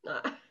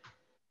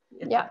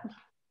 Yeah.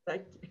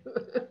 Thank you.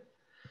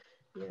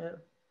 Yeah.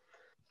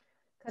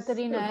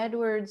 Katerina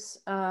Edwards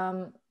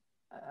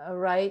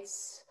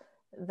writes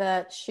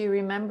that she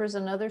remembers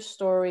another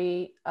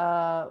story,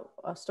 a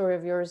story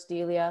of yours,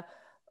 Delia,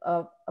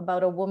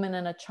 about a woman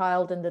and a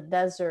child in the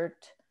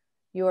desert.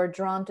 You are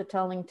drawn to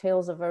telling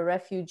tales of a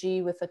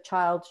refugee with a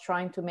child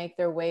trying to make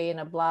their way in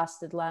a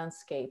blasted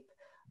landscape.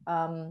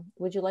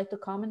 Would you like to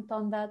comment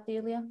on that,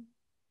 Delia?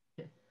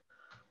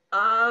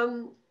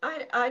 I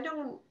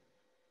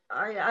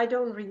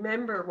don't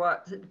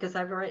remember because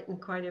I've written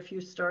quite a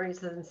few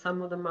stories and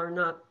some of them are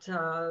not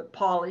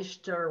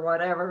polished or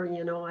whatever,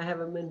 you know, I have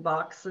them in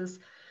boxes.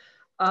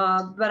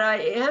 But I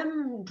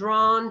am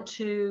drawn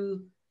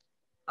to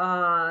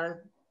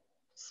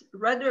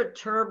rather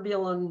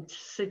turbulent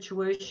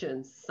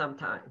situations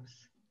sometimes.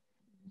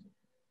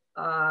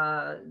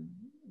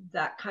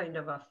 That kind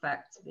of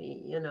affects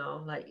me, you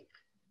know, like,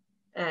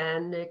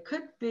 and it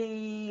could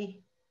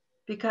be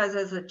because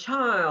as a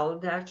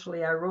child,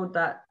 actually, I wrote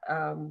that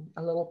a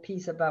little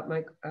piece about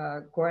my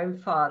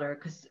grandfather,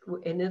 because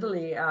in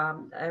Italy, I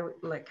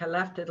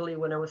left Italy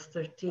when I was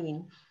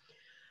 13,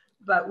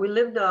 but we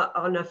lived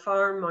on a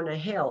farm on a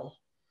hill,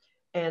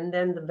 and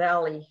then the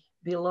valley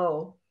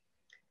below,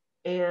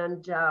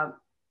 and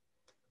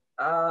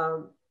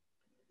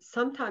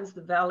sometimes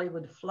the valley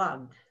would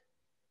flood,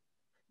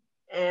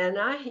 and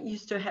I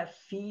used to have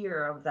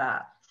fear of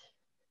that.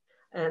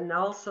 And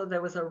also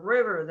there was a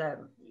river that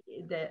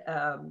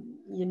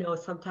you know,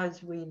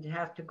 sometimes we'd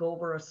have to go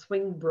over a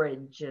swing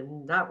bridge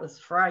and that was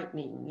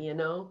frightening, you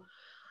know.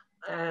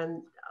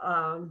 And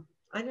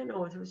I don't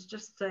know, it was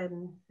just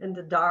in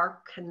the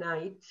dark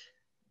night,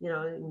 you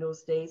know, in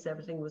those days,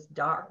 everything was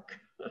dark.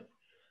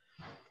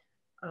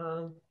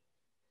 I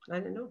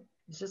don't know,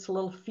 it's just a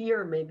little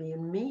fear maybe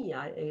in me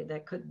that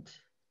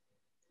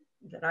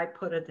I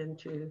put it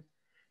into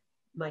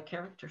my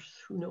characters.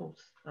 Who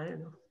knows? I don't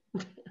know.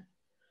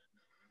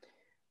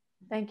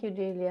 Thank you,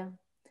 Delia.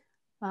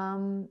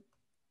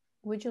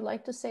 Would you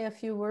like to say a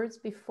few words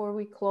before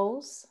we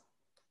close?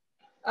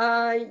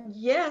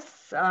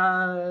 Yes,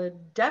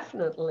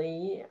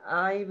 definitely.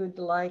 I would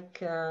like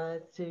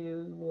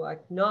to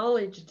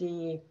acknowledge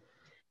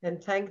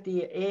and thank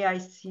the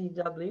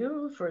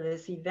AICW for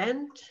this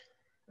event,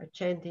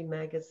 Accenti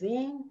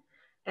Magazine,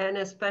 and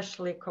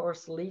especially, of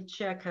course,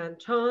 Licia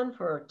Canton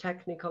for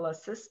technical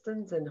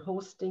assistance and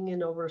hosting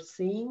and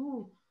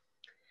overseeing.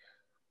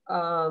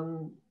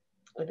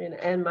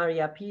 and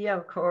Maria Pia,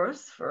 of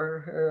course, for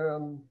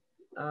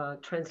her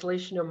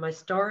translation of my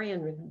story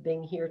and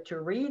being here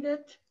to read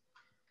it.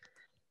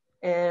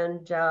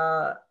 And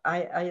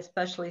I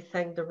especially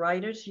thank the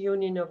Writers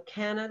Union of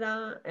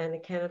Canada and the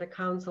Canada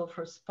Council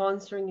for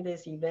sponsoring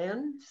this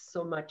event.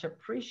 So much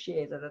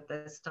appreciated at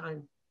this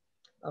time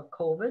of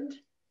COVID.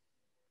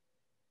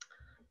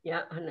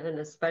 Yeah, and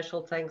a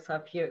special thanks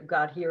I've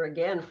got here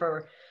again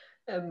for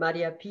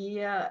Maria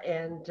Pia,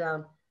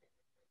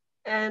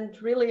 and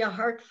really a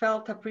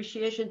heartfelt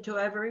appreciation to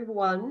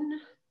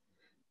everyone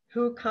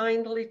who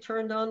kindly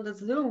turned on the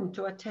Zoom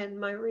to attend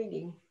my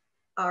reading,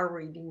 our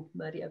reading,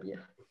 Maria Pia.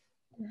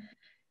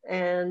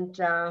 And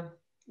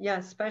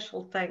yeah,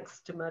 special thanks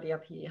to Maria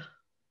Pia.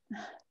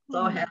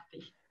 So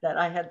happy that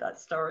I had that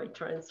story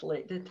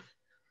translated.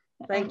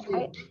 Thank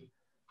you.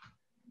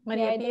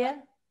 Maria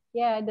Pia?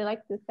 Yeah, I'd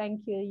like to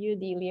thank you,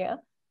 Delia,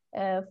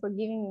 for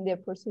giving me the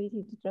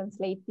opportunity to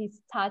translate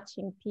this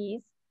touching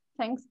piece.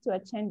 Thanks to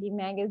Accendi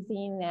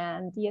Magazine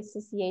and the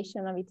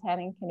Association of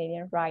Italian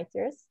Canadian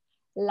Writers.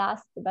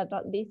 Last but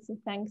not least,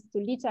 thanks to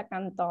Licia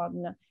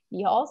Canton,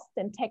 the host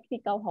and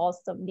technical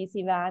host of this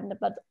event,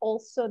 but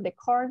also the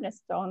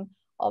cornerstone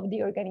of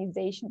the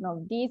organization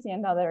of these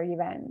and other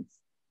events.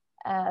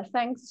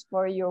 Thanks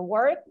for your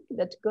work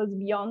that goes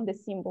beyond the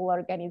simple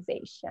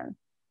organization.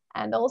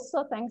 And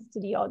also thanks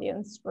to the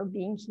audience for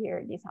being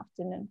here this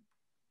afternoon.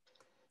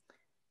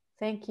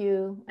 Thank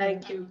you.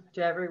 Thank you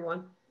to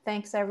everyone.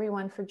 Thanks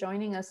everyone for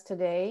joining us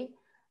today.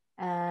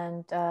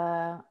 And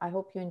I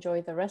hope you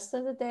enjoy the rest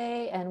of the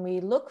day. And we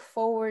look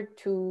forward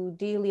to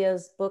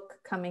Delia's book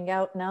coming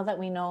out now that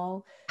we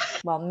know,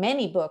 well,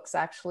 many books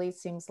actually. It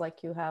seems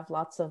like you have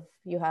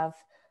you have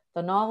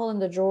the novel in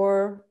the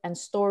drawer and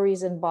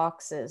stories in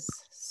boxes.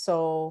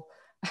 So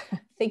I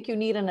think you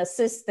need an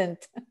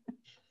assistant.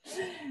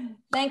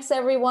 Thanks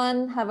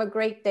everyone. Have a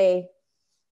great day.